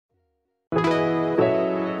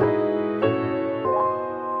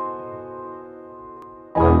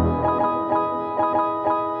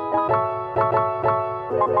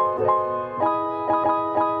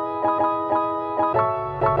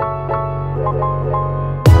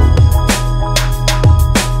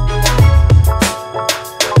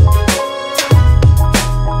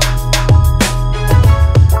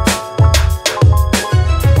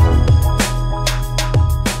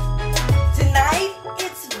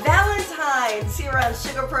Schmalentine here on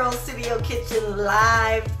Sugar Pearl Studio Kitchen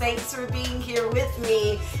Live. Thanks for being here with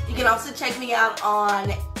me. You can also check me out on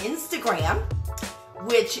Instagram,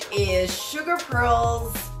 which is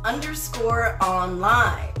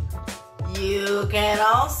sugarpearls_online. You can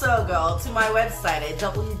also go to my website at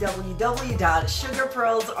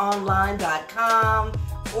www.sugarpearlsonline.com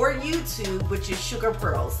or YouTube, which is Sugar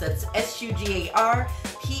Pearls. That's SUGARPEARL''S.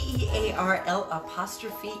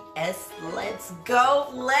 Let's go.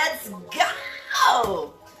 Let's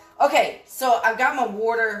go. Okay, so I've got my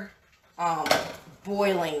water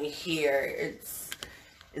boiling here.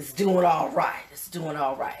 It's doing all right. It's doing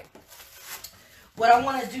all right. What I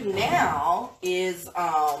want to do now is,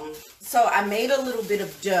 so I made a little bit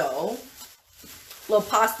of dough, little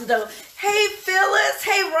pasta dough. Hey, Phyllis.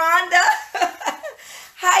 Hey, Rhonda.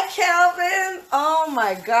 Hi, Calvin. Oh,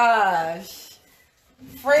 my gosh.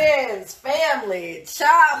 Friends, family,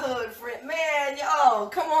 childhood friend. Man, yo,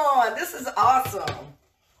 come on. This is awesome.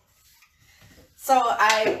 So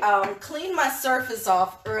I cleaned my surface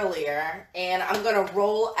off earlier, and I'm going to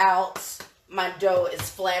roll out my dough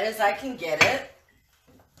as flat as I can get it.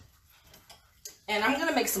 And I'm going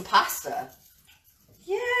to make some pasta.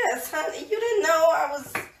 Yes, honey. You didn't know I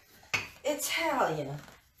was Italian.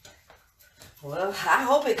 Well, I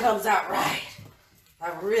hope it comes out right.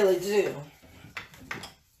 I really do.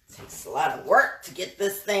 It takes a lot of work to get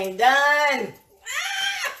this thing done.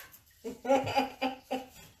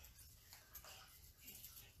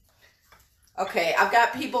 Okay, I've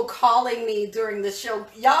got people calling me during the show.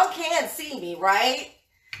 Y'all can't see me, right?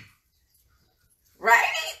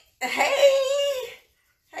 Right? Hey,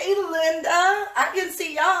 Linda. I can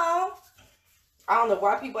see y'all. I don't know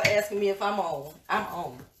why people are asking me if I'm on. I'm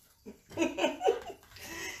on.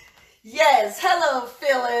 Yes, hello,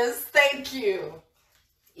 Phyllis. Thank you.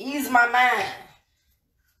 Ease my mind.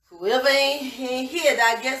 Whoever ain't here,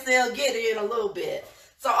 I guess they'll get it in a little bit.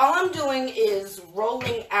 So all I'm doing is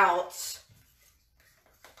rolling out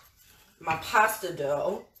my pasta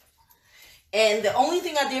dough. And the only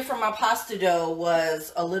thing I did for my pasta dough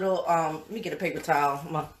was a little, let me get a paper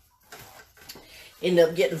towel. End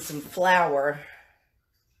up getting some flour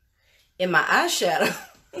in my eyeshadow.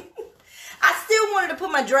 I still wanted to put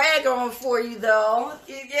my drag on for you, though.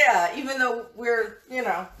 Yeah, even though we're,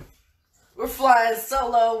 we're flying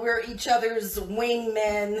solo. We're each other's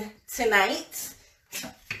wingmen tonight.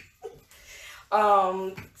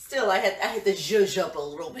 Still, I had to zhuzh up a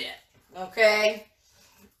little bit. Okay?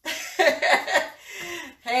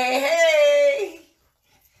 Hey.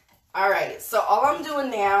 All right, so all I'm doing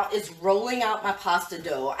now is rolling out my pasta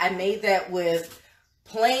dough. I made that with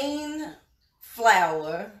plain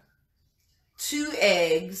flour, 2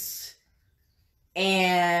 eggs,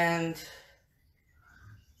 and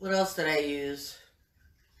what else did I use?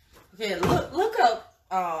 Okay, look up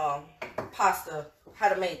pasta, how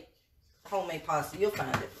to make homemade pasta. You'll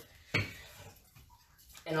find it.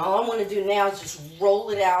 And all I want to do now is just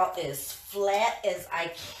roll it out as flat as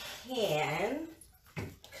I can,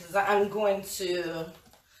 because I'm going to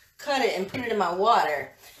cut it and put it in my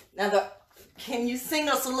water. Now, can you sing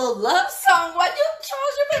us a little love song? Why you,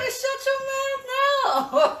 Charles, you better shut your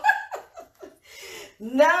mouth now.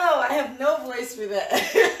 No, I have no voice for that.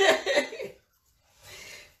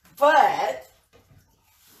 But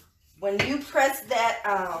when you press that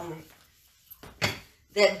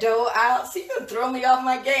dough out, see, you can throw me off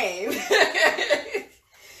my game.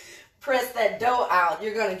 Press that dough out,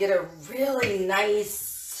 you're going to get a really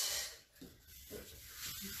nice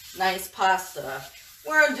pasta.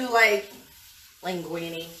 We're going to do like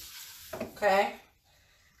linguine. Okay?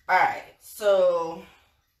 Alright, so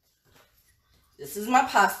this is my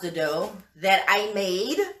pasta dough that I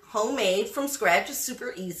made, homemade, from scratch. It's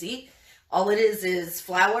super easy. All it is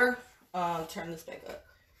flour. Turn this back up.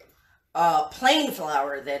 Plain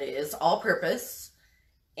flour, that is, all-purpose,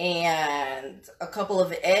 and a couple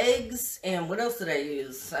of eggs, and what else did I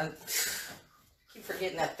use? I keep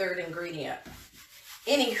forgetting that third ingredient.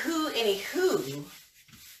 Anywho.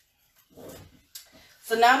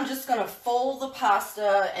 So now I'm just going to fold the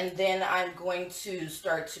pasta, and then I'm going to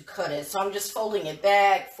start to cut it. So I'm just folding it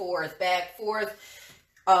back, forth,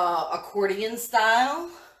 accordion style.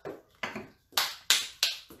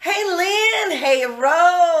 Hey, Lynn. Hey,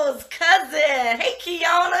 Rose. Cousin. Hey,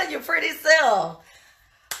 Kiana, your pretty self.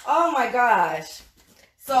 Oh, my gosh.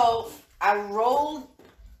 So I rolled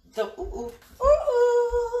the...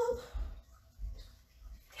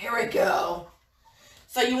 Here we go.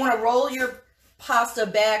 So you want to roll your pasta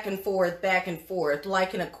back and forth,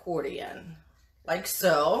 like an accordion. Like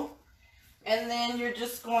so. And then you're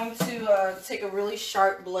just going to take a really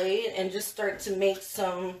sharp blade and just start to make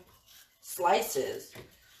some slices.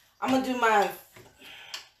 I'm going to do mine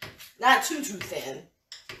not too thin.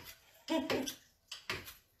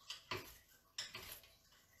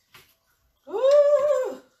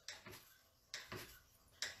 Ooh.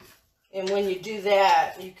 And when you do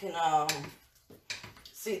that, you can,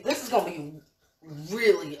 see, this is going to be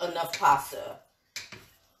really enough pasta.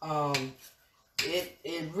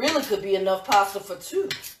 It really could be enough pasta for two.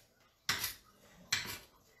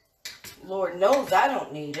 Lord knows I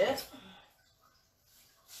don't need it.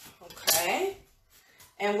 Okay.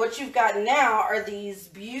 And what you've got now are these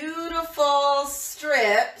beautiful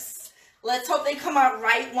strips. Let's hope they come out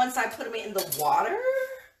right once I put them in the water.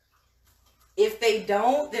 If they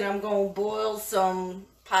don't, then I'm going to boil some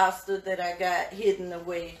pasta that I got hidden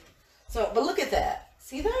away. So, but look at that.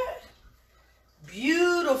 See that?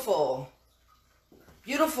 Beautiful.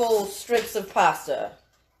 Beautiful strips of pasta.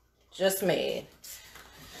 Just made.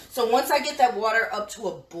 So once I get that water up to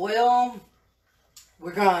a boil,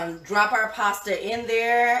 we're going to drop our pasta in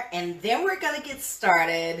there, and then we're going to get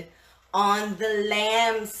started on the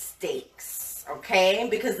lamb steaks, okay?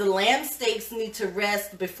 Because the lamb steaks need to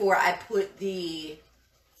rest before I put the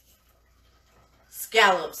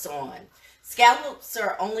scallops on. Scallops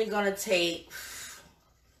are only going to take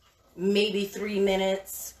maybe 3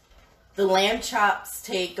 minutes. The lamb chops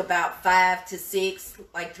take about 5 to 6,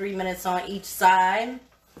 like 3 minutes on each side.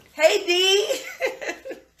 Hey, Dee.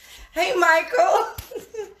 Hey, Michael.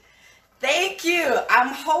 Thank you. I'm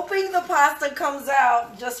hoping the pasta comes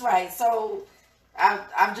out just right. So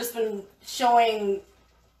I've just been showing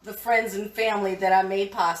the friends and family that I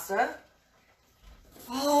made pasta.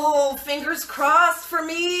 Oh, fingers crossed for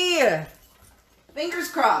me. Fingers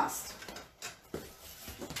crossed.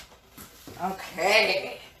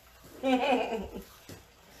 Okay.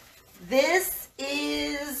 This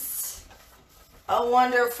is a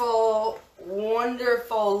wonderful,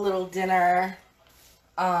 wonderful little dinner.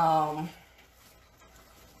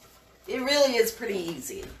 It really is pretty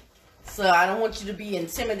easy. So I don't want you to be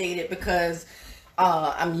intimidated because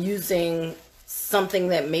I'm using something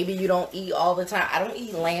that maybe you don't eat all the time. I don't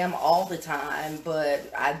eat lamb all the time,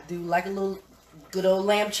 but I do like a little good old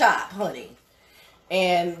lamb chop, honey.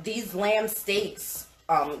 And these lamb steaks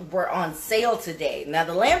were on sale today. Now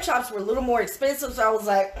the lamb chops were a little more expensive, so I was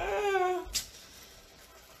like,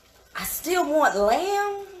 I still want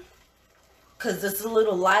lamb because it's a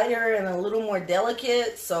little lighter and a little more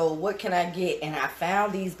delicate. So what can I get? And I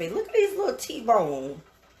found these big. Look at these little T-bone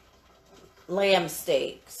lamb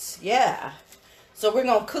steaks. Yeah. So we're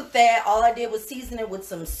going to cook that. All I did was season it with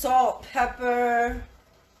some salt, pepper,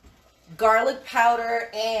 garlic powder,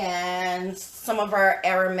 and some of our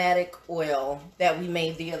aromatic oil that we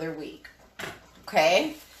made the other week.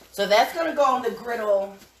 Okay. So that's going to go on the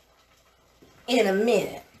griddle in a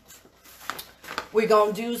minute. We're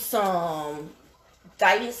going to do some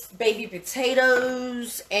diced baby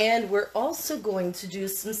potatoes, and we're also going to do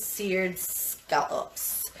some seared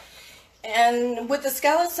scallops. And with the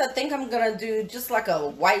scallops, I think I'm going to do just like a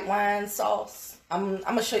white wine sauce. I'm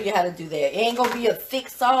going to show you how to do that. It ain't going to be a thick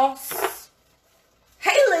sauce.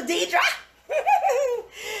 Hey, Ladidra!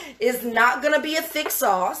 It's not going to be a thick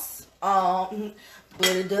sauce. But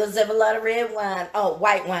it does have a lot of red wine. Oh,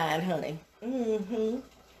 white wine, honey.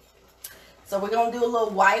 So we're going to do a little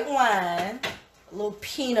white wine, a little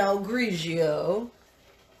Pinot Grigio,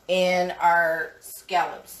 and our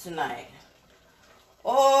scallops tonight.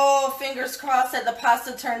 Oh, fingers crossed that the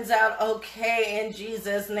pasta turns out okay in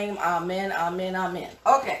Jesus' name. Amen, amen, amen.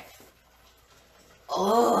 Okay.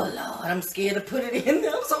 Oh, Lord, I'm scared to put it in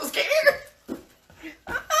there. I'm so scared.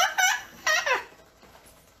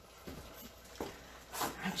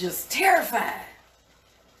 I'm just terrified.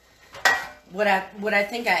 What I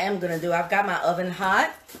think I am going to do, I've got my oven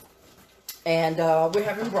hot, and we're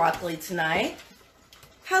having broccoli tonight.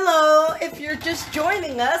 Hello, if you're just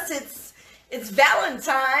joining us, it's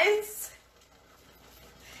Valentine's,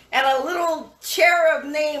 and a little cherub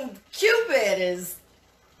named Cupid is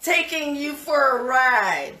taking you for a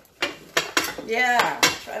ride. Yeah,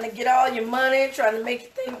 trying to get all your money, trying to make you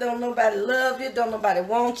think don't nobody love you, don't nobody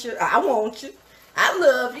want you. I want you. I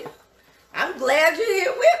love you. I'm glad you're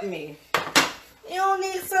here with me. You don't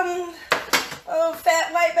need some old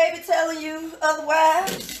fat white baby telling you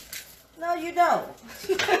otherwise. No, you don't.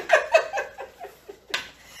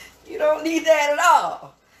 You don't need that at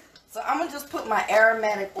all. So I'm going to just put my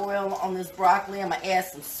aromatic oil on this broccoli. I'm going to add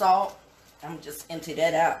some salt. I'm going to just empty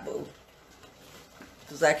that out, boo.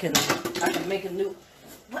 Because I can make a new...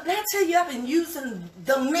 What did I tell you? I've been using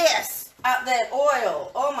the mess out that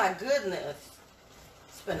oil. Oh my goodness.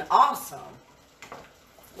 It's been awesome.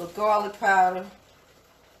 A little garlic powder.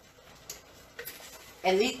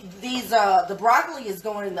 And the broccoli is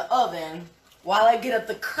going in the oven while I get up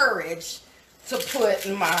the courage to put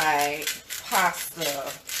my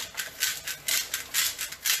pasta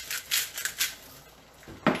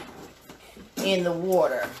in the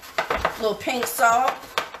water. A little pink salt.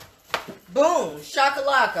 Boom,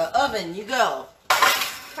 shakalaka, oven, you go.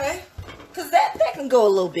 Okay? Because that can go a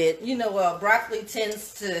little bit. You know, broccoli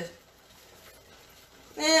tends to...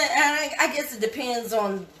 I guess it depends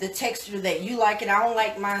on the texture that you like it. I don't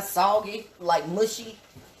like mine soggy, like mushy.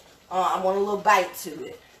 I want a little bite to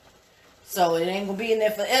it. So it ain't going to be in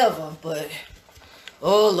there forever, but...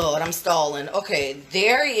 Oh, Lord, I'm stalling. Okay,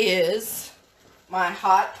 there is my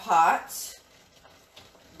hot pot.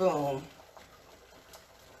 Boom.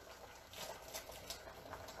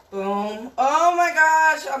 Boom. Oh my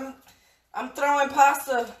gosh, I'm throwing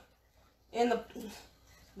pasta in the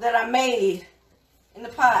that I made in the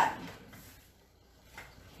pot.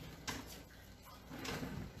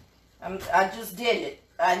 I just did it.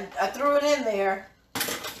 I threw it in there.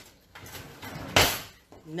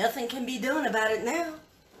 Nothing can be done about it now.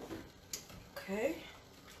 Okay.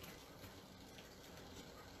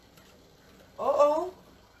 Uh-oh.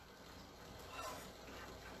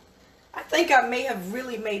 I think I may have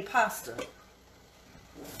really made pasta.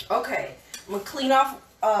 Okay, I'm gonna clean off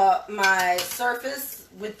my surface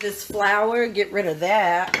with this flour, get rid of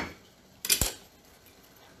that.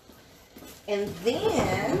 And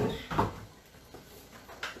then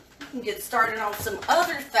we can get started on some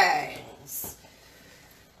other things.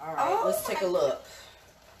 All right, let's take a look.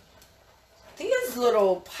 These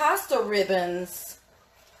little pasta ribbons.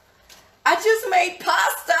 I just made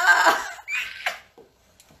pasta.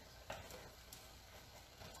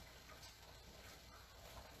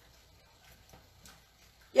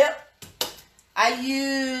 Yep, I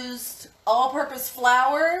used all-purpose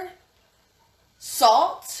flour,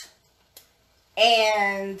 salt,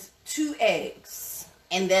 and 2 eggs,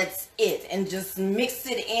 and that's it. And just mixed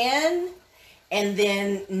it in, and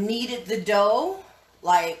then kneaded the dough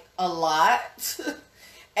like a lot,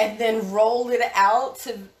 and then rolled it out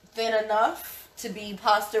to thin enough to be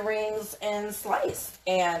pasta rings and sliced.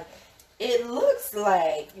 And it looks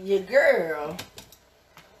like your girl.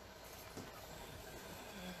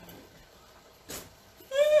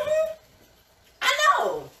 I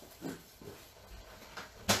know.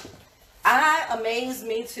 I amaze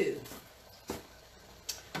me too.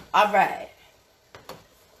 All right.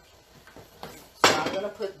 So I'm going to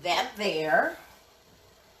put that there.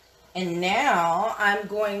 And now I'm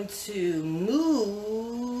going to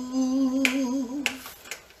move.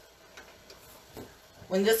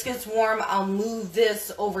 When this gets warm, I'll move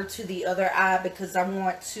this over to the other eye because I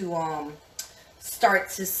want to start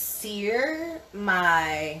to sear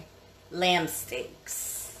my lamb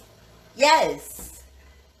steaks. Yes.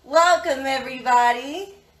 Welcome,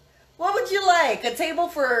 everybody. What would you like? A table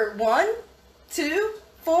for 1, 2,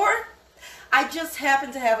 4? I just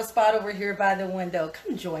happen to have a spot over here by the window.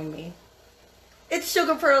 Come join me. It's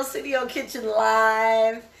Sugar Pearl Studio Kitchen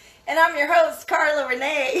Live, and I'm your host, Carla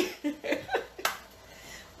Renee.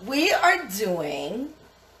 We are doing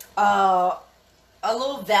a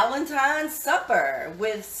little Valentine supper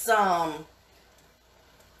with some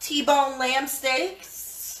T-bone lamb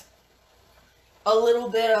steaks, a little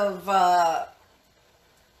bit of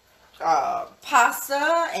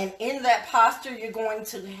pasta, and in that pasta you're going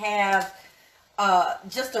to have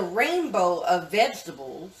just a rainbow of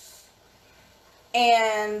vegetables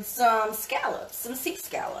and some scallops, some sea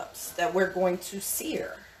scallops that we're going to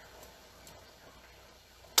sear.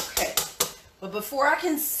 Okay, but before I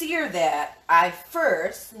can sear that, I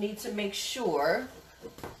first need to make sure.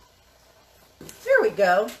 There we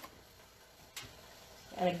go.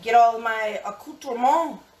 Gotta get all of my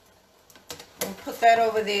accoutrement. I'll put that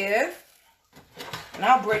over there. And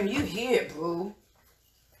I'll bring you here, boo.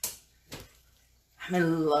 I'm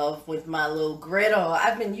in love with my little griddle.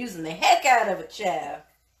 I've been using the heck out of it, child.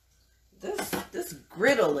 This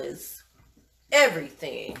griddle is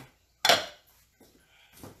everything.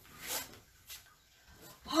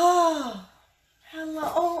 Oh, hello.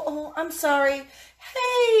 Oh, I'm sorry.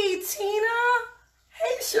 Hey, Tina.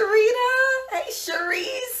 Hey, Sharita. Hey,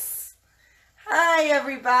 Charisse. Hi,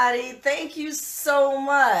 everybody. Thank you so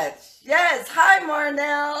much. Yes. Hi,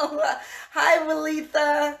 Marnell. Hi,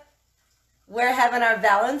 Walitha. We're having our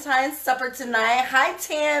Valentine's supper tonight. Hi,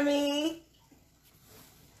 Tammy.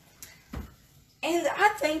 And I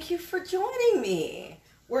thank you for joining me.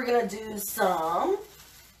 We're going to do some,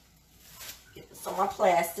 get this on my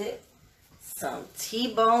plastic, some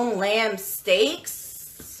T-bone lamb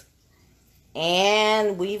steaks.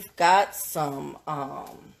 And we've got some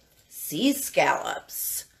sea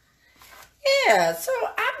scallops. Yeah, so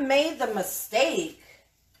I made the mistake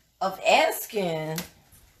of asking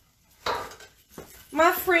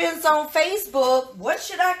my friends on Facebook, what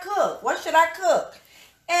should I cook? What should I cook?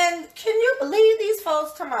 And can you believe these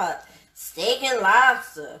folks talking about steak and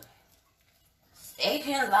lobster? Steak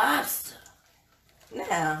and lobster.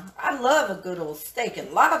 Now, I love a good old steak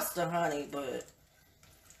and lobster, honey, but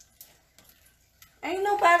ain't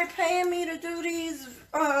nobody paying me to do these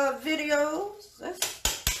videos.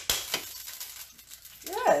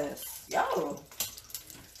 Yes, yo.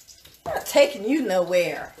 I'm not taking you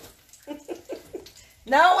nowhere.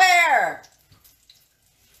 Nowhere.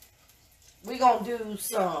 We gonna do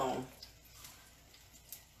some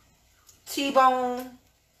T-bone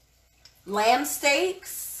lamb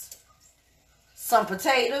steaks, some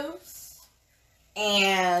potatoes,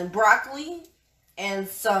 and broccoli, and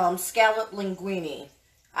some scallop linguine.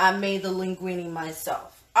 I made the linguine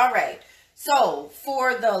myself. All right. So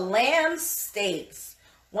for the lamb steaks,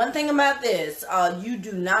 one thing about this, you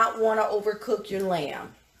do not want to overcook your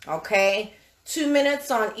lamb. Okay. 2 minutes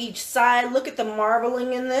on each side. Look at the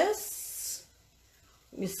marbling in this.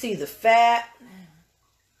 You see the fat.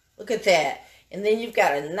 Look at that. And then you've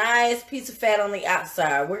got a nice piece of fat on the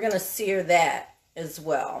outside. We're going to sear that as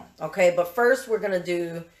well. Okay. But first we're going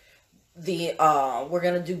to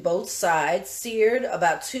do both sides seared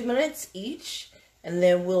about 2 minutes each. And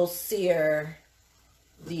then we'll sear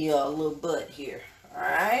the little butt here. All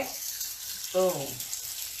right. Boom.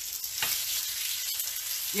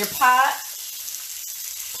 Your pot.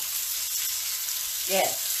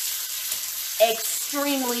 Yes.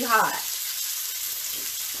 Extremely hot.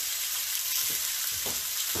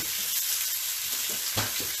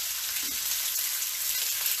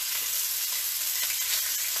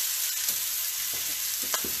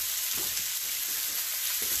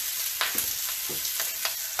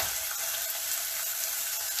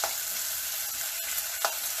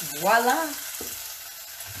 Voila.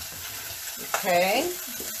 Okay.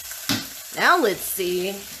 Now let's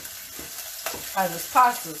see how this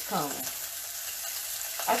pasta's coming.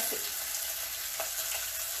 I see.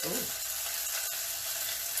 Ooh.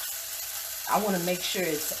 I want to make sure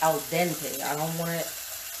it's al dente. I don't want it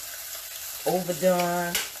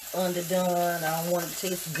overdone, underdone. I don't want it to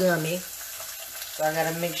taste gummy. So I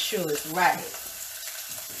gotta make sure it's right.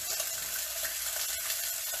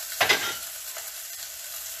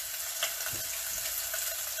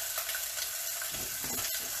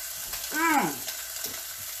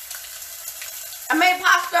 I made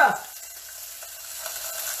pasta.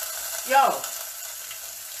 Yo.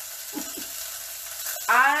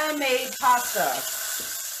 I made pasta.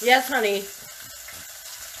 Yes, honey.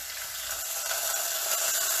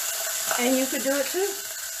 And you could do it too.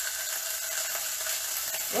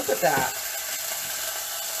 Look at that.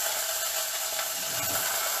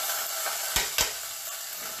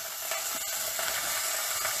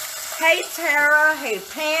 Hey, Tara. Hey,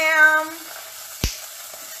 Pam.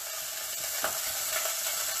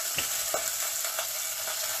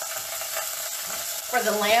 For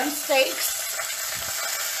the lamb steaks.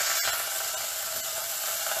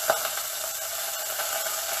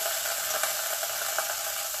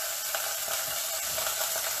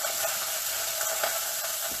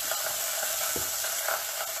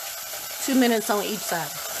 Two minutes on each side.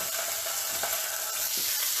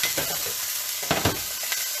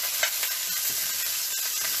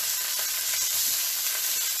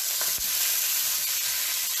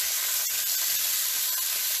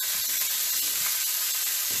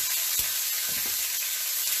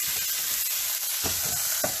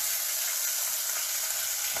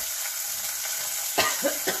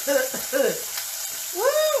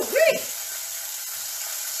 Woo-wee.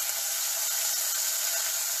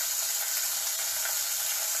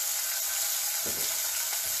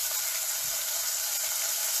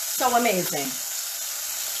 So amazing.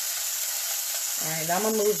 All right, I'm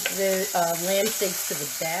gonna move the lamb steaks to the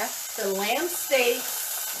back. The lamb steaks,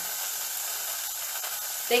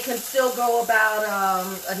 they can still go about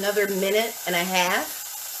another minute and a half.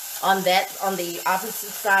 On the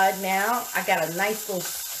opposite side now, I got a nice little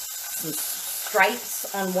some stripes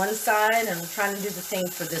on one side, and I'm trying to do the same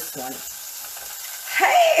for this one.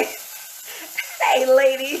 Hey, hey,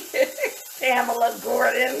 lady, Pamela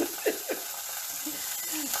Gordon.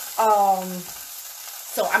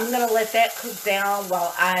 So I'm gonna let that cook down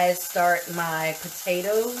while I start my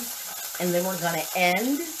potatoes, and then we're gonna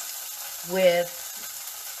end with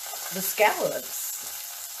the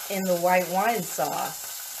scallops in the white wine sauce.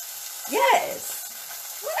 Yes.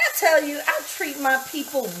 When I tell you I treat my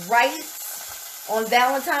people right on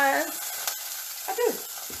Valentine's, I do.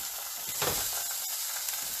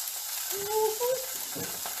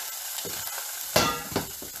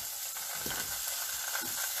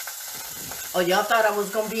 Oh, y'all thought I was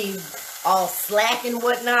going to be all slack and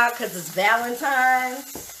whatnot because it's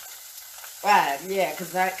Valentine's? Right, yeah,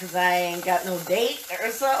 cause I ain't got no date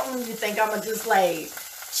or something. You think I'ma just like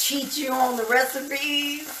cheat you on the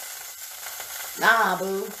recipes? Nah,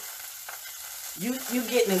 boo. You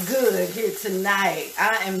getting good here tonight.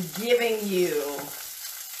 I am giving you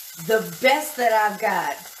the best that I've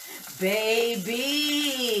got.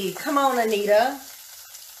 Baby. Come on, Anita.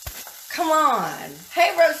 Come on.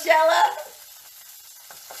 Hey, Rochella.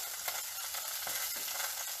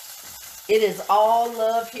 It is all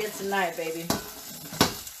love here tonight, baby.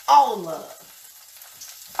 All love.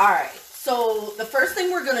 All right. So the first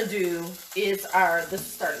thing we're going to do is this is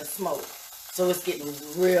starting to smoke. So it's getting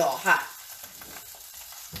real hot.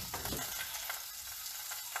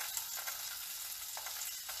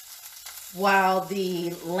 While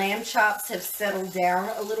the lamb chops have settled down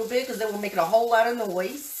a little bit, because they were making a whole lot of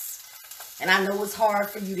noise. And I know it's hard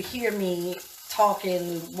for you to hear me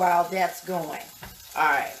talking while that's going. All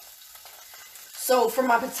right. So for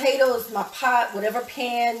my potatoes, my pot, whatever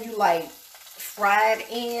pan you like fried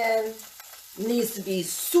in, needs to be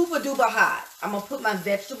super duper hot. I'm going to put my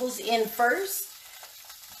vegetables in first.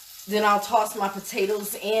 Then I'll toss my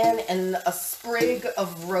potatoes in and a sprig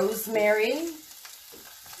of rosemary.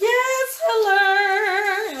 Yes,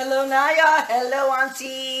 hello. Hello, Naya. Hello,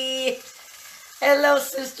 Auntie. Hello,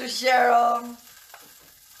 Sister Cheryl.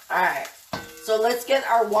 All right. So let's get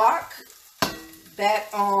our wok back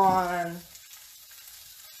on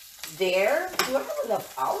there. Do I have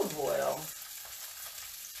enough olive oil?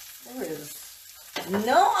 There is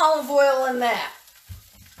no olive oil in that.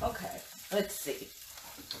 Okay, let's see.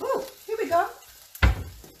 Ooh, here we go.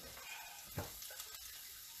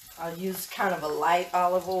 I'll use kind of a light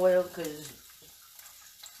olive oil because,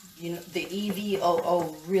 you know, the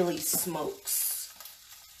EVOO really smokes.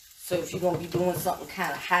 So if you're going to be doing something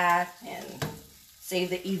kind of hot, and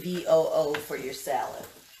save the EVOO for your salad.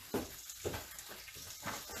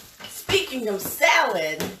 Speaking of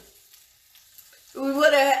salad, we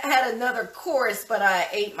would have had another course, but I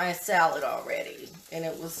ate my salad already, and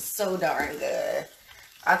it was so darn good.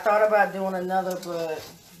 I thought about doing another, but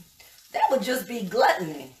that would just be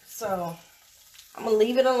gluttony, so I'm going to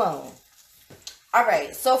leave it alone. All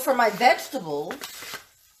right, so for my vegetables,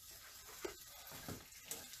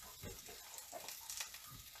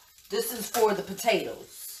 this is for the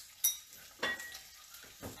potatoes.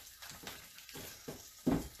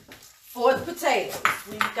 For the potatoes,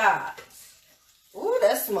 we've got, ooh,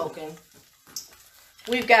 that's smoking.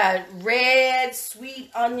 We've got red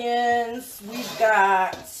sweet onions. We've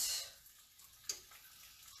got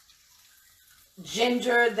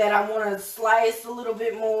ginger that I want to slice a little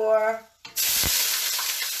bit more.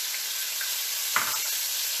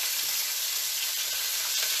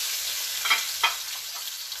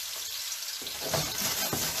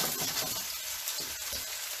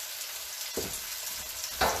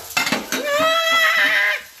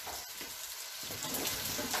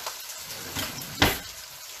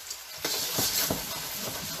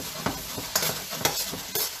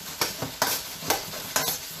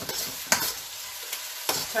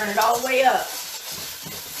 Turn it all the way up.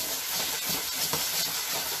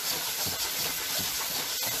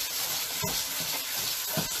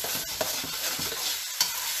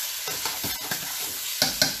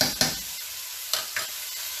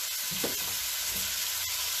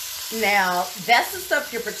 Now, that's the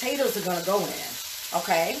stuff your potatoes are going to go in,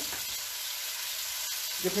 okay?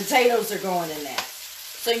 Your potatoes are going in that.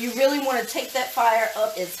 So you really want to take that fire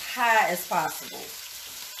up as high as possible,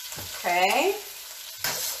 okay?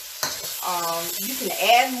 You can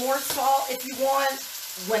add more salt if you want.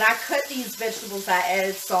 When I cut these vegetables, I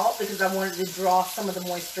added salt because I wanted to draw some of the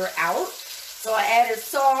moisture out. So I added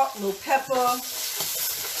salt, a little pepper,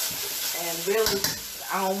 and really,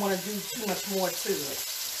 I don't want to do too much more to it.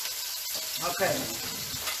 Okay.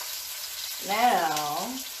 Now,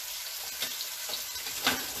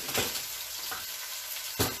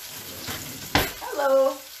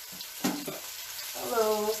 hello.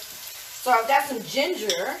 Hello. So I've got some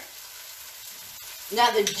ginger. Now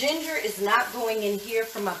the ginger is not going in here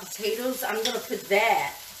for my potatoes. I'm going to put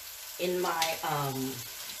that in my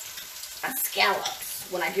scallops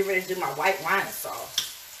when I get ready to do my white wine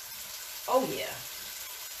sauce. Oh yeah.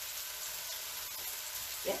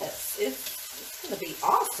 Yes, it's going to be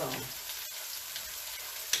awesome.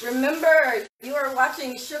 Remember, you are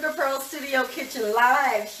watching Sugar Pearl Studio Kitchen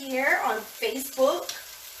live here on Facebook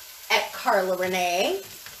at Carla Renee.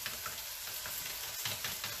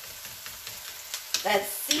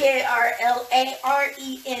 That's CarlaRenee.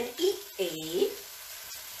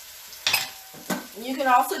 You can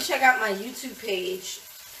also check out my YouTube page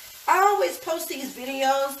I always post these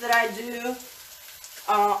videos that I do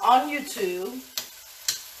on YouTube.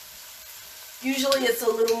 Usually it's a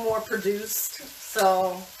little more produced,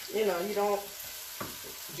 so, you know, you don't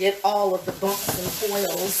get all of the bumps and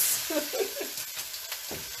foils.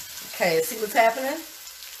 Okay, see what's happening?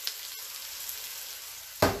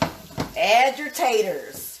 Add your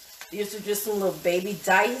taters. These are just some little baby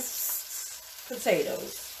diced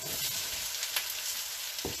potatoes.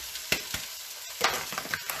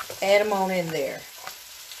 Add them on in there.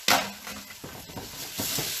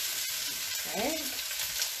 Okay.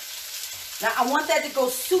 Now I want that to go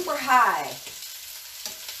super high.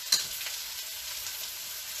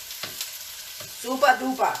 Super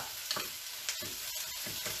duper.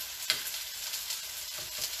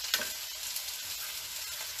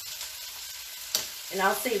 And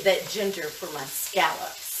I'll save that ginger for my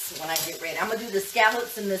scallops when I get ready. I'm going to do the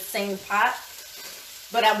scallops in the same pot.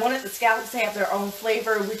 But I wanted the scallops to have their own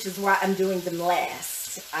flavor, which is why I'm doing them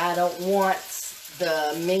last. I don't want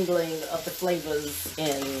the mingling of the flavors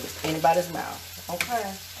in anybody's mouth.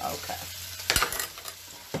 Okay. Okay.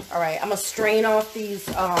 All right. I'm going to strain off these,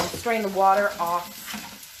 strain the water off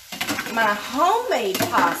my homemade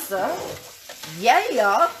pasta.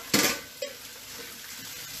 Yeah.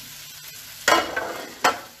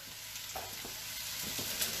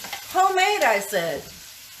 Homemade, I said.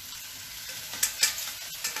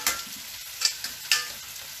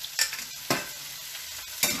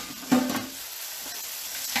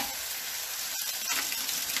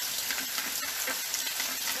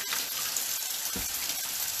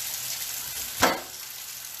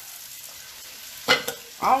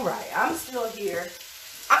 All right, I'm still here.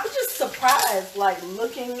 I'm just surprised, like,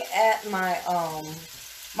 looking at my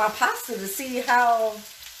my pasta to see how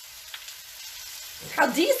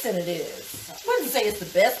decent it is. I wouldn't say it's the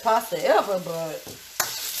best pasta ever, but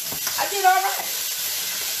I did all right.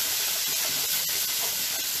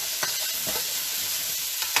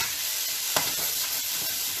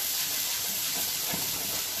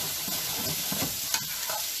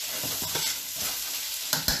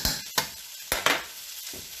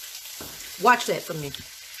 Watch that for me.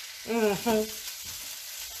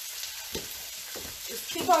 Just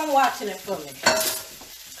keep on watching it for me.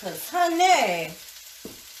 Because, honey,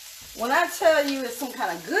 when I tell you it's some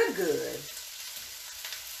kind of good.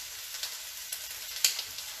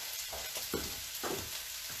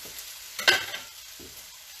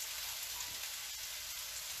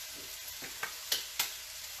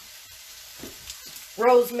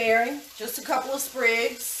 Rosemary, just a couple of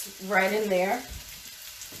sprigs right in there.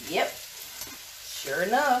 Yep. Sure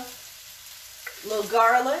enough. A little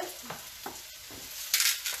garlic.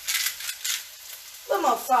 A little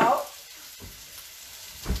more salt.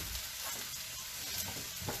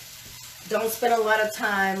 Don't spend a lot of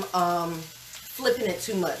time flipping it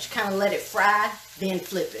too much. Kind of let it fry, then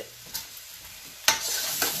flip it.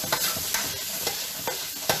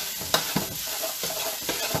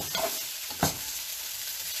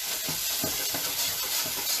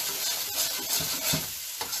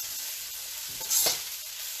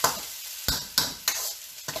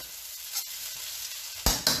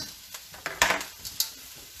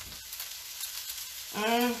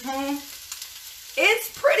 It's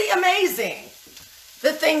pretty amazing,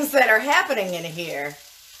 the things that are happening in here.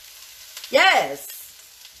 Yes.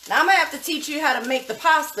 Now I'm going to have to teach you how to make the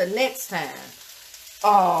pasta next time.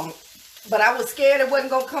 But I was scared it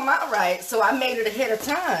wasn't going to come out right, so I made it ahead of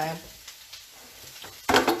time.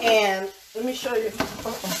 And let me show you.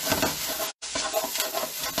 Let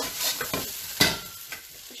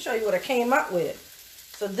me show you what I came up with.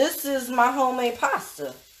 So this is my homemade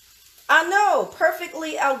pasta. I know,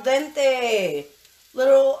 perfectly al dente.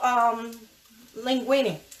 Little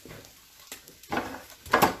linguine.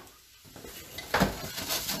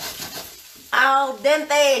 Al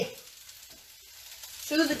dente.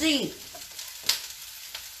 To the D.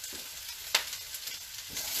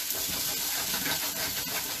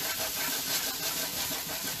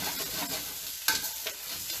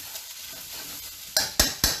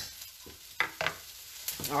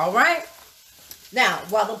 All right. Now,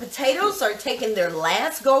 while the potatoes are taking their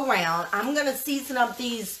last go round, I'm going to season up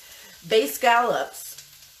these base scallops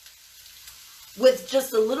with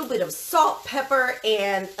just a little bit of salt, pepper,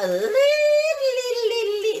 and a little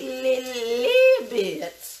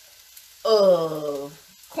bit of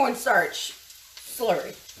cornstarch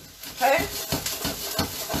slurry. Okay?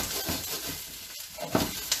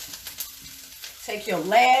 Take your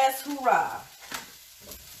last hurrah.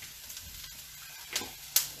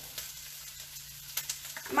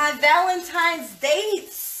 My Valentine's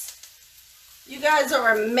dates. You guys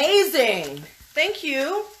are amazing. Thank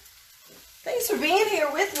you. Thanks for being here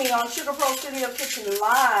with me on Sugar Pro Studio Kitchen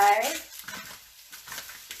Live.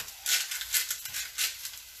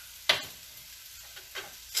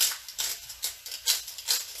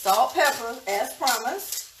 Salt, pepper, as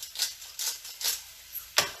promised.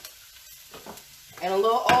 And a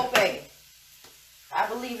little Old Bay. I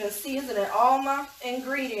believe in seasoning all my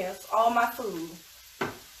ingredients, all my food.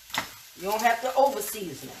 You don't have to over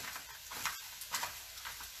season it.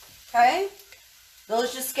 Okay?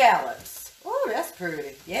 Those are your scallops. Oh, that's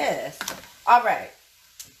pretty. Yes. All right.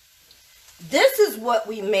 This is what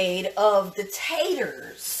we made of the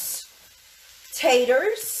taters.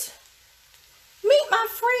 Taters. Meet my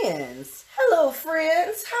friends. Hello,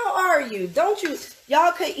 friends. How are you? Don't you,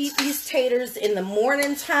 y'all could eat these taters in the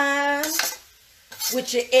morning time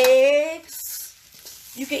with your eggs.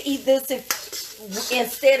 You can eat this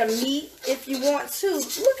instead of meat if you want to.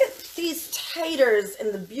 Look at these taters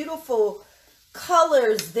and the beautiful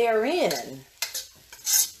colors they're in.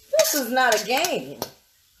 This is not a game.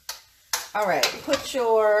 All right,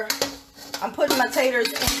 I'm putting my taters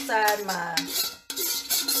inside my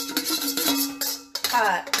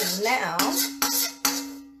pot, and now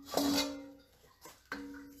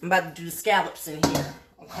I'm about to do the scallops in here,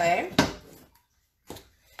 okay?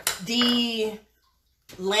 The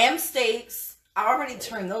lamb steaks, I already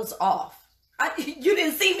turned those off. You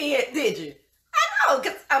didn't see me yet, did you? I know,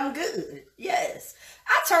 because I'm good. Yes.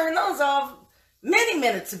 I turned those off many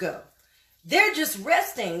minutes ago. They're just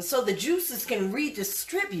resting so the juices can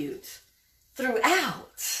redistribute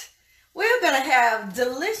throughout. We're going to have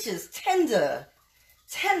delicious, tender,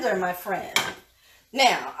 my friend.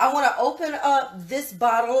 Now, I want to open up this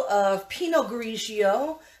bottle of Pinot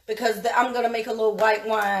Grigio because I'm going to make a little white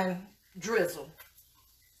wine drizzle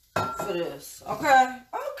for this. Okay?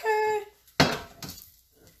 Okay.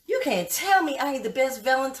 You can't tell me I ain't the best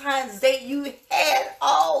Valentine's Day you had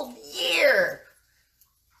all year.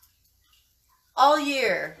 All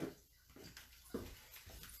year.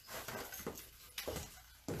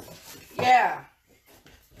 Yeah.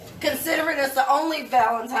 Considering it's the only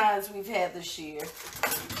Valentine's we've had this year,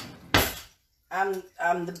 I'm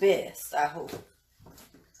the best, I hope.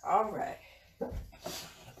 All right.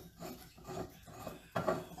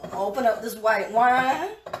 Open up this white wine.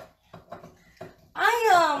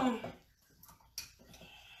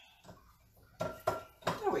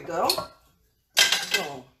 There we go.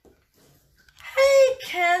 Boom. Hey,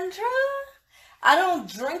 Kendra. I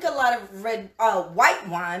don't drink a lot of white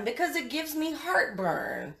wine because it gives me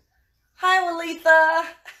heartburn. Hi, Walitha.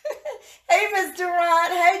 Hey, Miss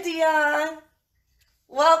Durant. Hey, Dion.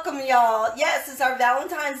 Welcome, y'all. Yes, it's our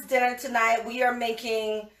Valentine's dinner tonight. We are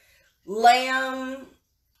making lamb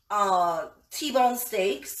T-bone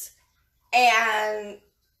steaks and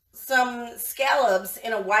some scallops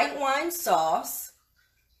in a white wine sauce,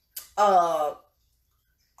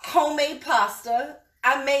 homemade pasta.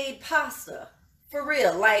 I made pasta, for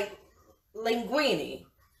real, like linguine.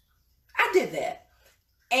 I did that.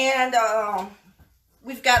 And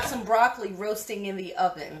we've got some broccoli roasting in the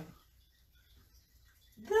oven.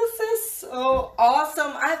 This is so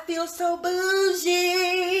awesome. I feel so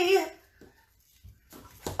bougie.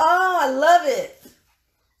 Oh, I love it.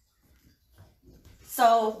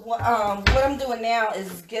 So what I'm doing now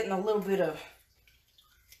is getting a little bit of,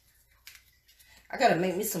 I gotta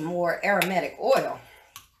make me some more aromatic oil.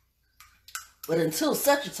 But until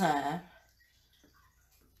such a time,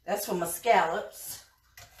 that's for my scallops.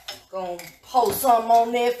 Gonna pour some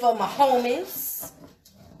on there for my homies.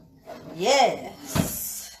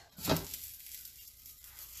 Yes.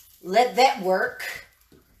 Let that work.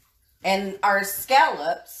 And our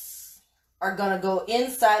scallops are gonna go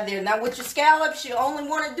inside there. Now with your scallops, you only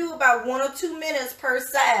want to do about 1 or 2 minutes per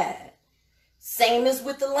side. Same as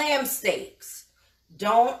with the lamb steaks.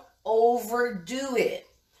 Don't overdo it.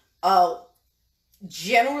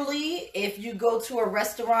 Generally, if you go to a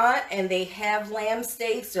restaurant and they have lamb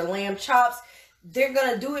steaks or lamb chops, they're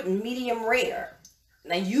gonna do it medium rare.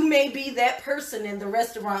 Now you may be that person in the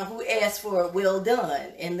restaurant who asked for it well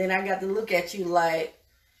done, and then I got to look at you like,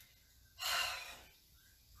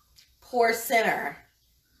 poor sinner.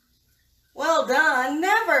 Well done,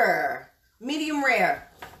 never. Medium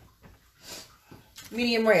rare.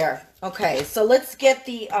 Medium rare. Okay, so let's get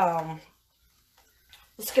the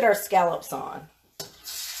let's get our scallops on.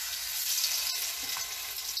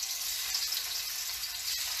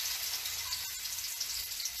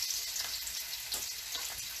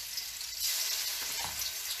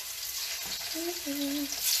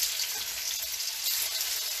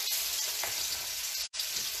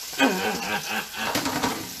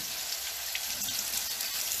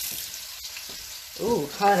 Ooh,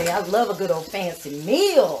 honey, I love a good old fancy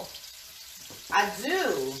meal. I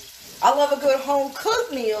do. I love a good home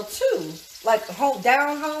cooked meal too. Like a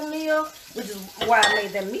down home meal, which is why I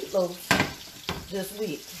made them meatloaf this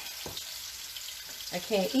week. I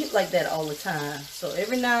can't eat like that all the time. So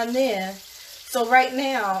every now and then. So right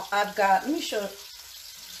now I've got, let me show.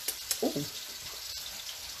 Ooh.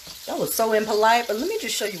 That was so impolite, but let me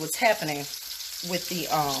just show you what's happening with the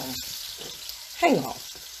hang on.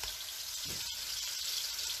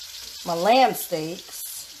 My lamb steaks.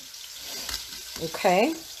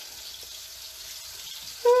 Okay.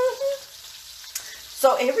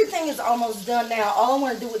 So everything is almost done now. All I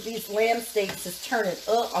want to do with these lamb steaks is turn it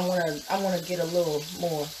up. I want to get a little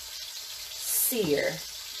more sear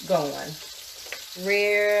going.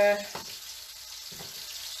 Rare.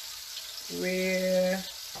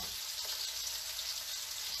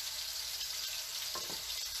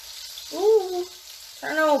 Ooh,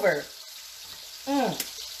 turn over.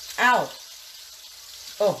 Ow.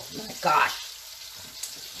 Oh my gosh.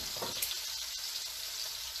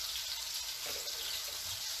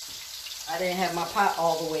 I didn't have my pot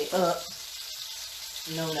all the way up.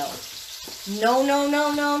 No. No.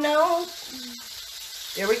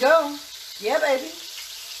 There we go. Yeah, baby.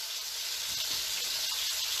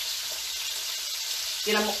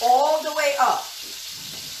 Get them all the way up.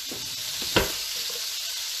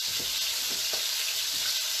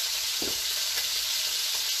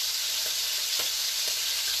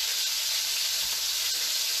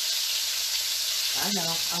 I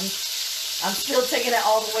know. I'm still taking it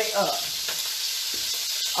all the way up.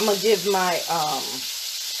 I'm gonna give my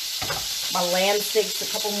my lamb steaks a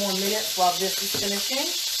couple more minutes while this is finishing,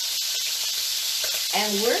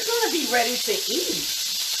 and we're gonna be ready to eat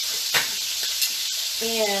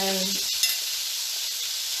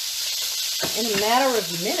in a matter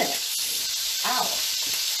of minutes. Ow.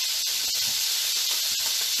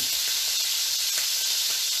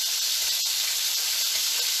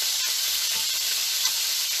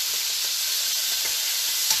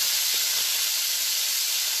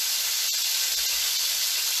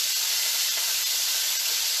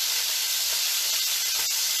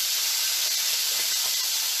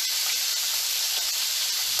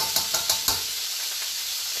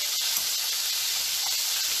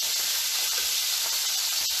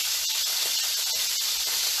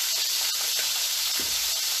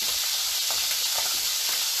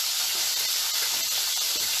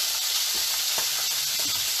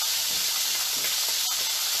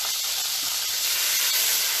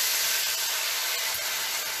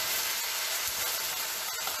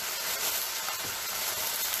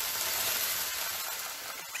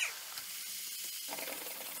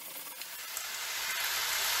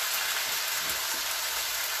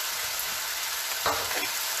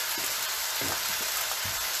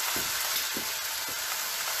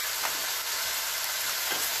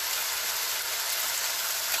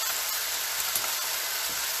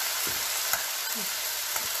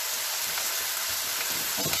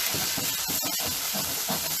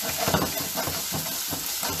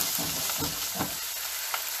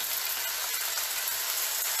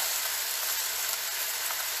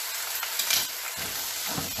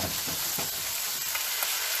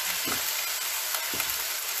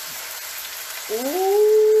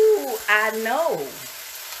 Ooh, I know.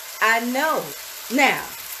 Now,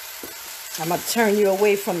 I'm going to turn you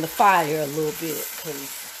away from the fire a little bit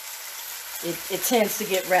because it tends to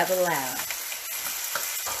get rather loud.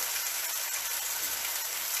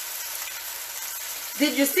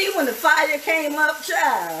 Did you see when the fire came up,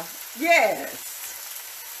 child? Yes.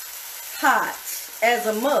 Hot as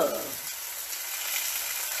a mug.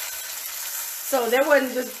 So that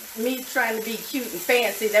wasn't just me trying to be cute and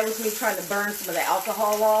fancy. That was me trying to burn some of the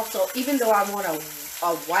alcohol off. So even though I want a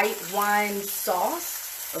white wine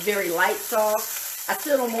sauce, a very light sauce, I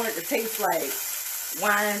still don't want it to taste like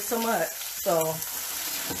wine so much. So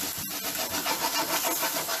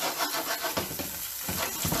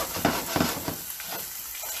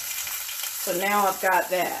now I've got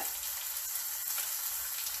that.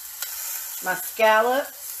 My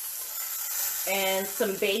scallops and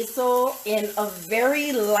some basil in a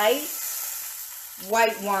very light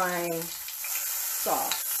white wine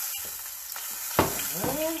sauce.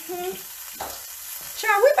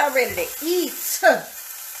 Child, we're about ready to eat.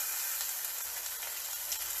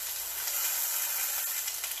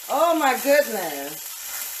 Oh my goodness.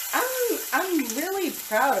 I'm really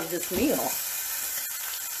proud of this meal.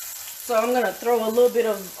 So I'm gonna throw a little bit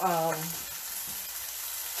of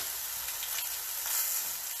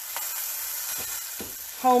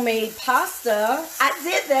homemade pasta. I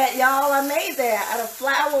did that, y'all. I made that out of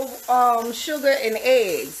flour, sugar, and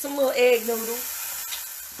eggs. Some little egg noodles.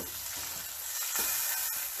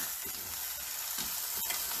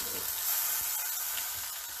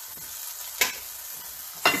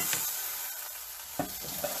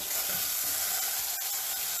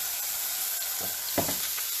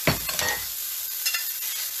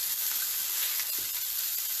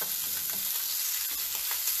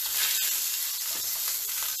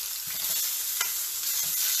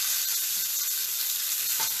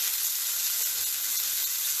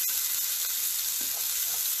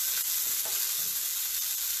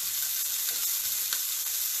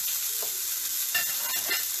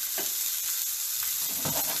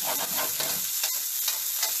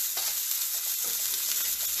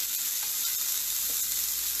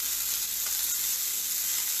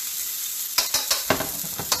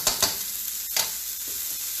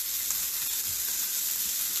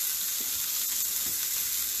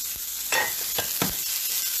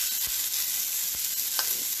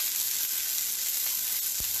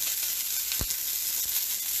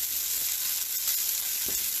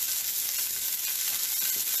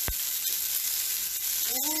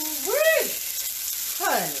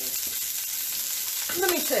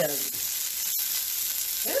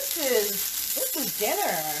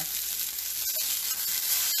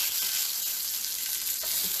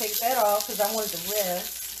 take that off because I wanted the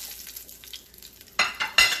rest.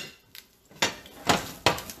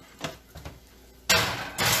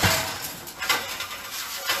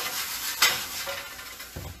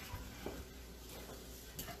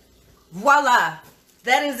 Voila,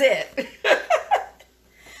 that is it.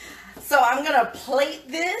 So I'm gonna plate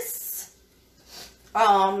this.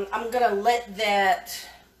 I'm gonna let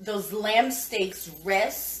those lamb steaks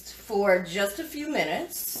rest for just a few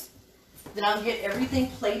minutes. Then I'll get everything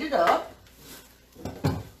plated up.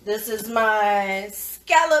 This is my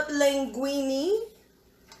scallop linguine,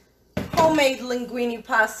 homemade linguine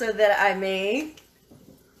pasta that I made.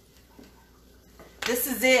 This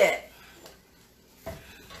is it.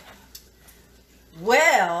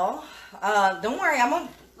 Well, don't worry,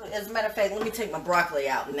 as a matter of fact, let me take my broccoli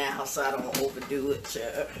out now so I don't overdo it.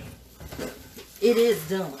 It is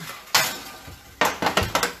done.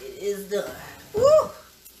 It is done. Woo!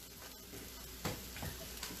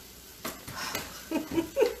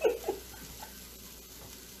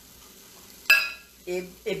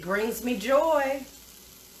 It brings me joy.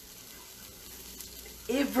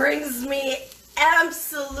 It brings me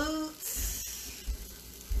absolute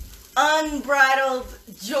unbridled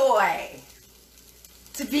joy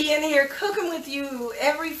to be in here cooking with you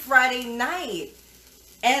every Friday night.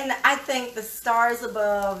 And I thank the stars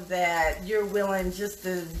above that you're willing just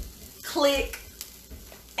to click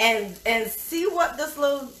and see what this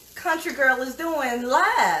little country girl is doing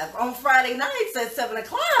live on Friday nights at 7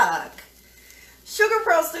 o'clock. Sugar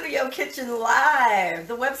Pearl Studio Kitchen Live.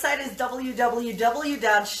 The website is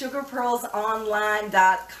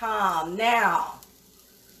www.sugarpearlsonline.com. Now,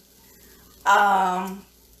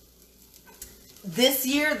 this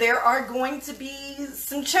year there are going to be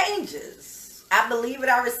some changes. I believe it,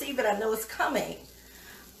 I receive it, I know it's coming.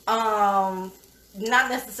 Not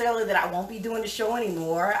necessarily that I won't be doing the show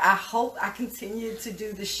anymore. I hope I continue to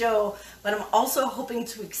do the show, but I'm also hoping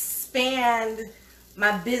to expand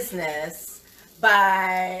my business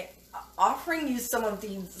by offering you some of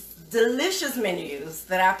these delicious menus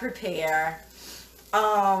that I prepare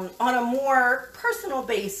on a more personal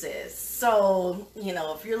basis. So, you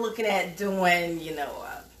know, if you're looking at doing, you know,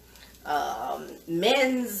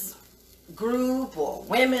 men's group or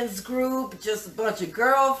women's group, just a bunch of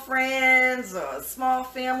girlfriends or a small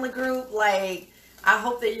family group, like, I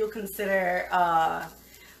hope that you'll consider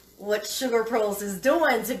what Sugar Pearls is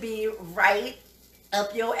doing to be right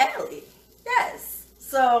up your alley. Yes,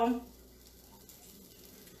 so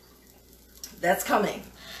that's coming.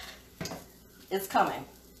 It's coming.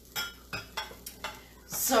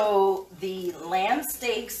 So the lamb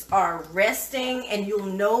steaks are resting, and you'll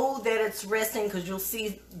know that it's resting because you'll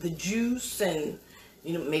see the juice, and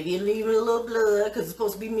you know, maybe it'll leave a little blood because it's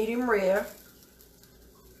supposed to be medium rare,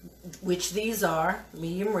 which these are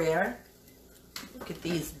medium rare. Look at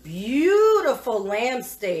these beautiful lamb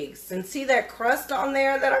steaks, and see that crust on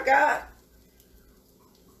there that I got?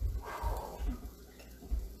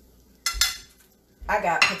 I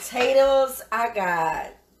got potatoes, I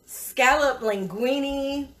got scallop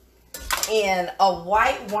linguine, and a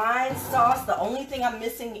white wine sauce. The only thing I'm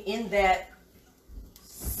missing in that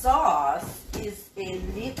sauce is a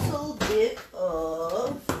little bit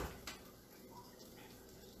of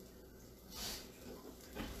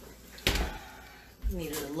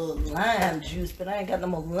needed a little lime juice, but I ain't got no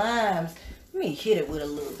more limes. Let me hit it with a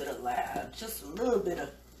little bit of lime. Just a little bit of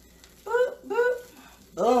boop, boop,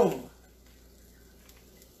 boom.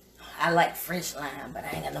 I like French lime, but I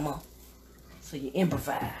ain't got no more. So you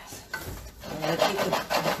improvise. I'm gonna keep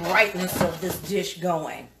the brightness of this dish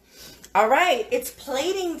going. All right, it's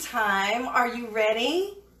plating time. Are you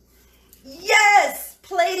ready? Yes,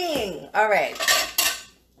 plating. All right.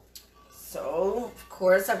 So, of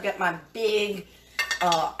course, I've got my big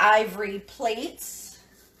ivory plates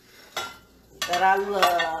that I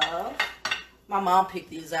love. My mom picked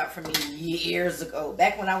these out for me years ago,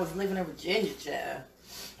 back when I was living in Virginia, child.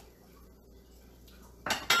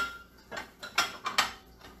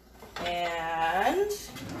 And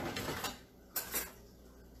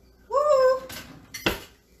woo!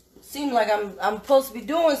 Seems like I'm supposed to be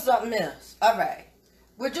doing something else. All right,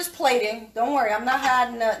 we're just plating. Don't worry, I'm not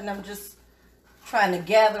hiding nothing. I'm just trying to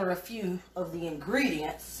gather a few of the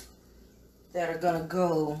ingredients that are gonna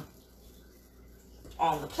go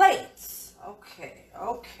on the plates. Okay,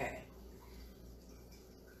 okay.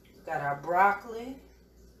 Got our broccoli.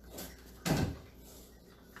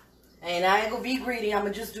 And I ain't gonna be greedy. I'm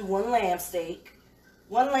gonna just do one lamb steak.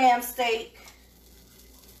 One lamb steak.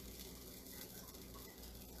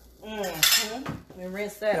 Let me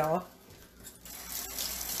rinse that off.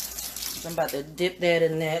 I'm about to dip that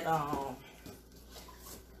in that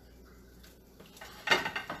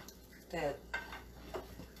that.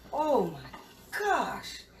 Oh my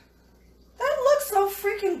gosh. That looks so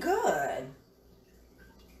freaking good.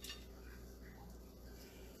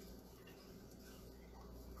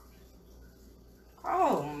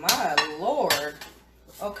 Oh my Lord.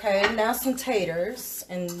 Okay, now some taters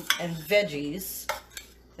and veggies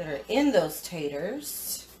that are in those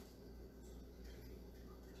taters.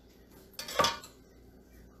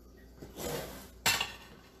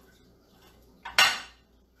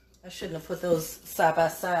 I shouldn't have put those side by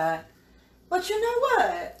side. But you know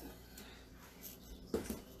what?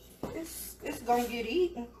 It's gonna get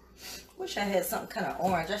eaten. Wish I had something kind of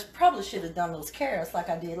orange. I probably should have done those carrots like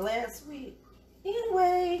I did last week.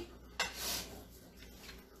 Anyway,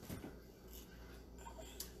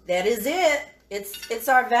 that is it. It's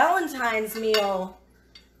our Valentine's meal,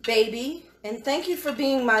 baby. And thank you for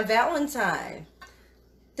being my Valentine.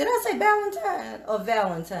 Did I say Valentine or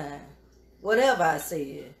Valentine? Whatever I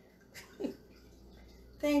said.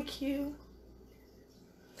 Thank you.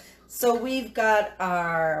 So we've got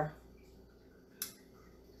our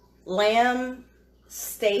lamb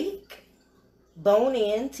steak,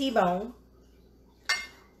 bone-in, T-bone,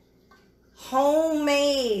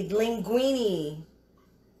 homemade linguine,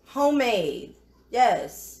 homemade,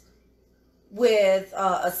 yes, with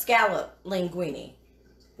a scallop linguine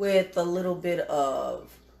with a little bit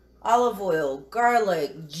of olive oil,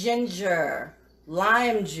 garlic, ginger,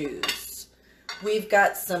 lime juice. We've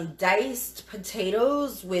got some diced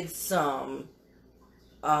potatoes with some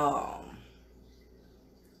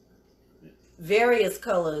various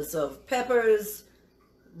colors of peppers,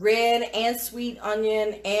 red and sweet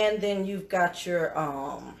onion, and then you've got your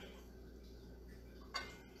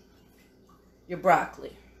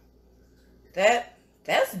broccoli.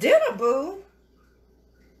 That's dinner, boo.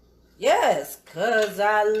 Yes, 'cause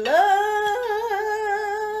I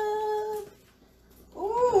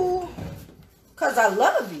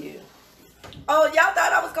love you. Oh, y'all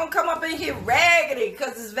thought I was gonna come up in here raggedy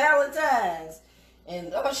because it's Valentine's.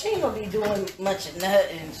 And oh, she ain't gonna be doing much of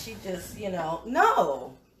nothing. She just,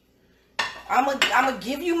 no. I'm gonna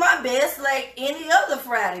give you my best like any other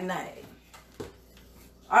Friday night.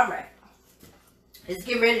 All right. Let's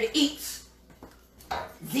get ready to eat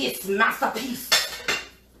this masterpiece.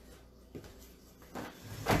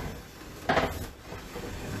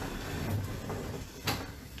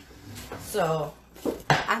 So,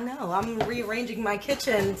 I know, I'm rearranging my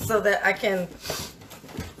kitchen so that I can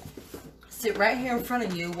sit right here in front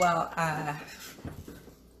of you while I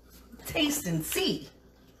taste and see.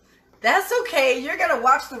 That's okay. You're going to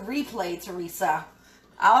watch the replay, Teresa.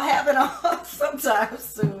 I'll have it on sometime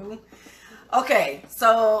soon. Okay,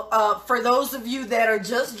 so for those of you that are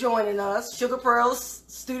just joining us, Sugar Pearl's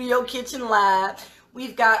Studio Kitchen Live,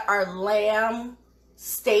 we've got our lamb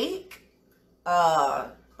steak, a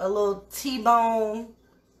little T-bone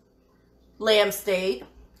lamb steak,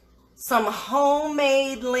 some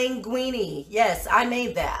homemade linguine. Yes, I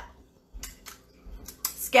made that.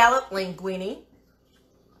 Scallop linguine.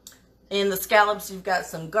 In the scallops, you've got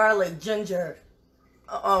some garlic, ginger,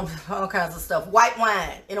 all kinds of stuff. White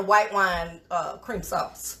wine, in a white wine cream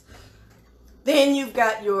sauce. Then you've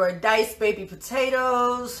got your diced baby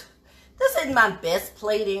potatoes. This isn't my best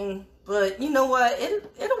plating, but you know what?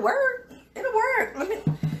 It'll work. It'll work.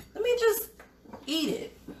 Let me just eat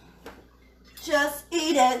it. Just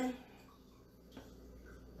eat it.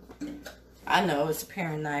 I know it's a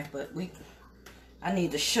paring knife, but I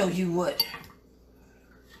need to show you what.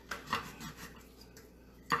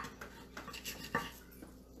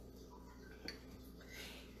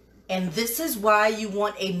 And this is why you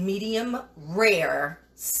want a medium rare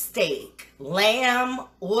steak, lamb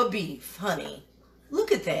or beef, honey.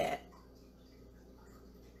 Look at that.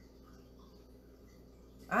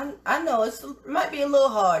 I know it might be a little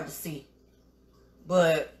hard to see,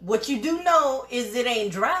 but what you do know is it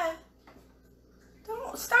ain't dry.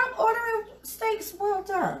 Don't stop ordering steaks well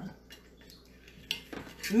done.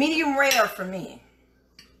 Medium rare for me.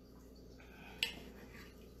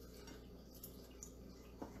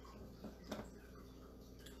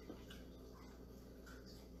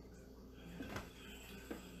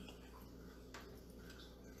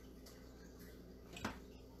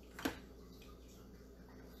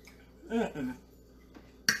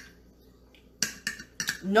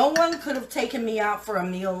 No one could have taken me out for a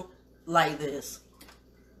meal like this.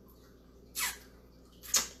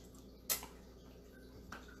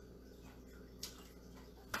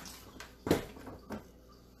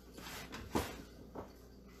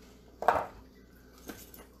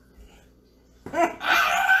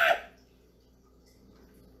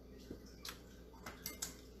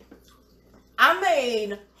 I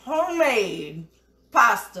made homemade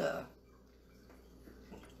pasta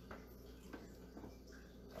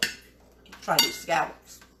Try these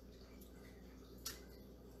scallops.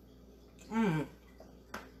 Mmm.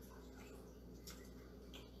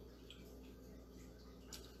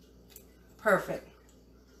 Perfect.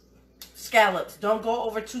 Scallops. Don't go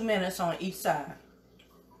over 2 minutes on each side.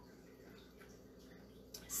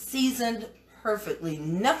 Seasoned perfectly.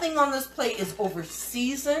 Nothing on this plate is over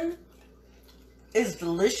seasoned. It's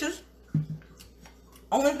delicious.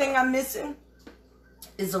 Only thing I'm missing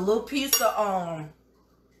is a little piece of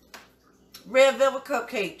red velvet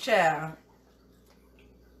cupcake, child.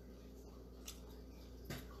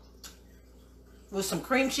 With some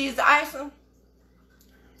cream cheese icing.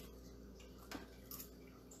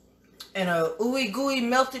 And a ooey gooey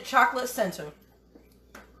melted chocolate center.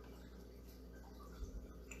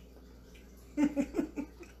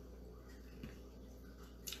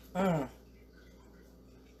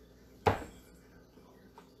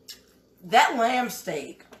 That lamb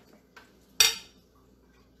steak.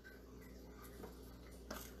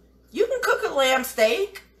 You can cook a lamb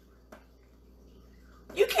steak.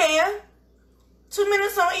 You can. 2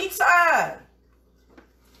 minutes on each side.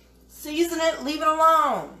 Season it, leave it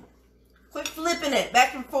alone. Quit flipping it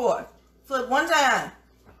back and forth. Flip one time.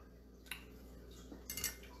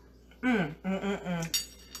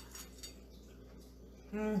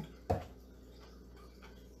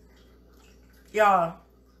 Y'all.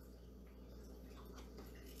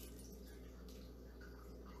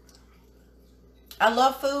 I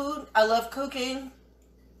love food. I love cooking.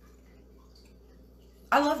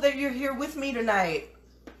 I love that you're here with me tonight.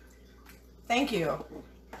 Thank you.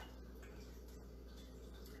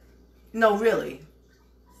 No, really.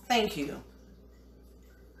 Thank you.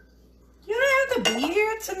 You don't have to be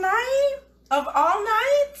here tonight? Of all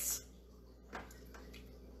nights?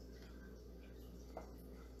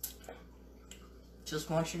 Just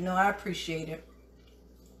want you to know I appreciate it.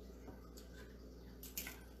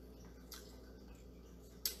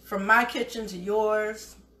 From my kitchen to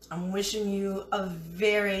yours, I'm wishing you a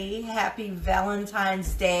very happy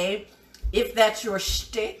Valentine's Day, if that's your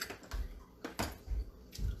shtick.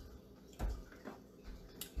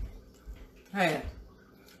 Hey,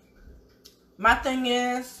 my thing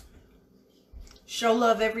is, show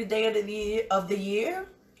love every day of the year.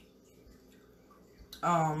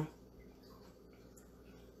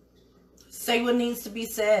 Say what needs to be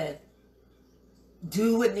said.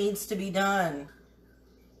 Do what needs to be done.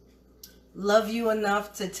 Love you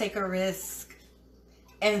enough to take a risk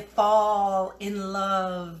and fall in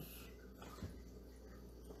love.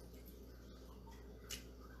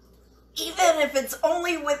 Even if it's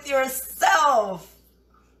only with yourself.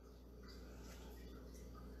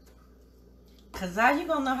 Because how you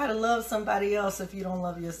going to know how to love somebody else if you don't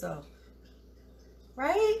love yourself?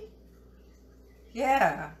 Right?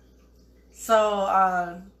 Yeah.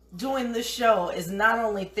 So, doing this show is not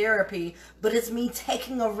only therapy, but it's me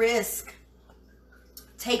taking a risk.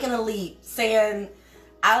 Taking a leap. Saying,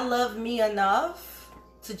 I love me enough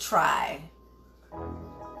to try.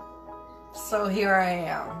 So here I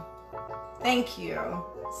am. Thank you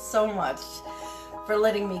so much for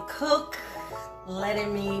letting me cook,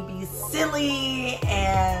 letting me be silly,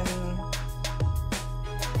 and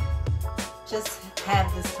just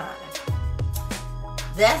have this time.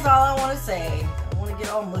 That's all I want to say. I don't want to get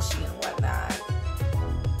all mushy and whatnot.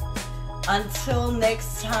 Until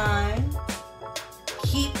next time,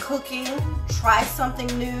 keep cooking, try something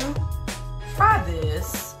new. Try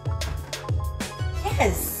this.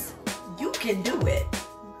 Yes, you can do it.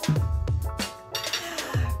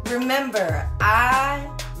 Remember, I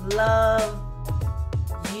love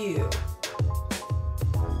you.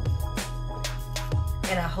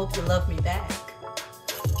 And I hope you love me back.